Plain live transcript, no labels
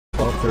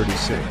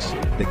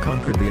1036, they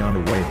conquered the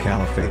Umayyad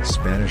Caliphate's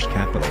Spanish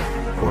capital,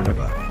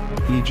 Córdoba.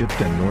 Egypt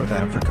and North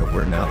Africa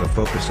were now the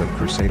focus of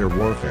Crusader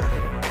warfare.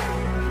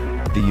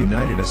 The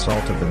united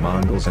assault of the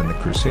Mongols and the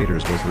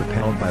Crusaders was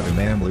repelled by the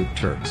Mamluk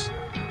Turks.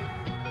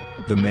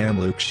 The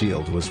Mamluk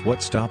shield was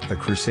what stopped the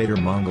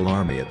Crusader-Mongol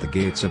army at the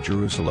gates of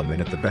Jerusalem and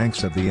at the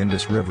banks of the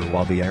Indus River,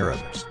 while the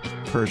Arabs,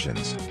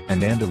 Persians,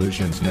 and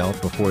Andalusians knelt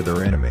before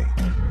their enemy.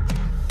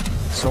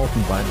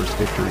 Sultan Babur's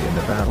victory in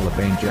the Battle of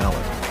Ain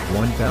Jalut,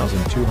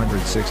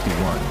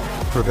 1261,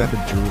 prevented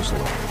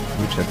Jerusalem,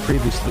 which had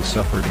previously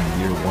suffered in the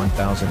year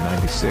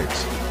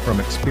 1096, from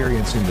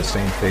experiencing the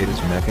same fate as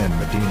Mecca and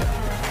Medina.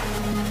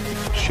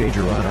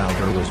 Shajarat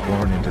al-Durr was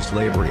born into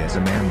slavery as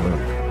a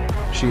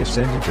Mamluk. She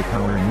ascended to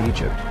power in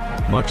Egypt,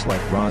 much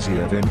like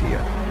Razia of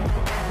India.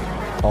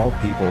 All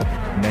people,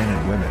 men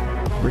and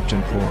women, rich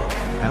and poor,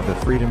 have the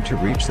freedom to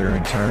reach their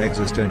entire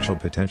existential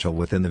potential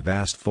within the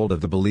vast fold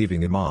of the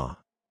believing Ummah.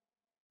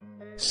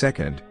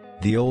 Second,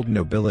 the old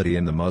nobility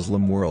in the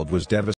Muslim world was devastated.